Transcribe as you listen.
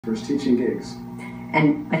First teaching gigs.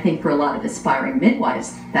 And I think for a lot of aspiring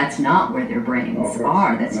midwives, that's not where their brains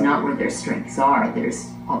are. That's not where their strengths are. There's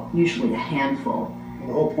usually a handful. Well,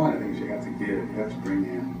 the whole point, I think, is you have to give. You have to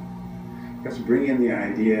bring in the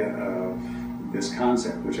idea of this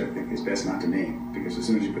concept, which I think is best not to name, because as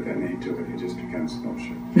soon as you put that name to it, it just becomes oh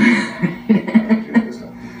shit.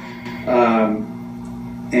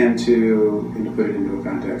 And to put it into a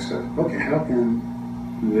context of, okay, how can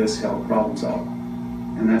this help problem solve?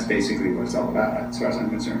 And that's basically what it's all about, as far as I'm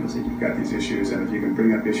concerned, is that you've got these issues, and if you can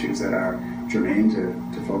bring up issues that are germane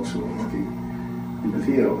to folks who are working in the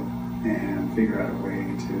field and figure out a way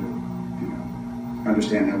to,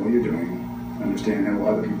 understand how well you're doing, understand how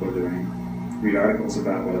well other people are doing, read articles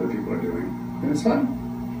about what other people are doing, then it's fun.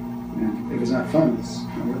 And if it's not fun, it's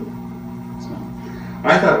not worth it. So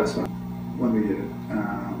I thought it was fun when we did it.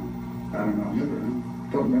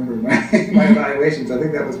 I don't remember my evaluations. I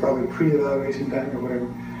think that was probably pre-evaluation time or whatever.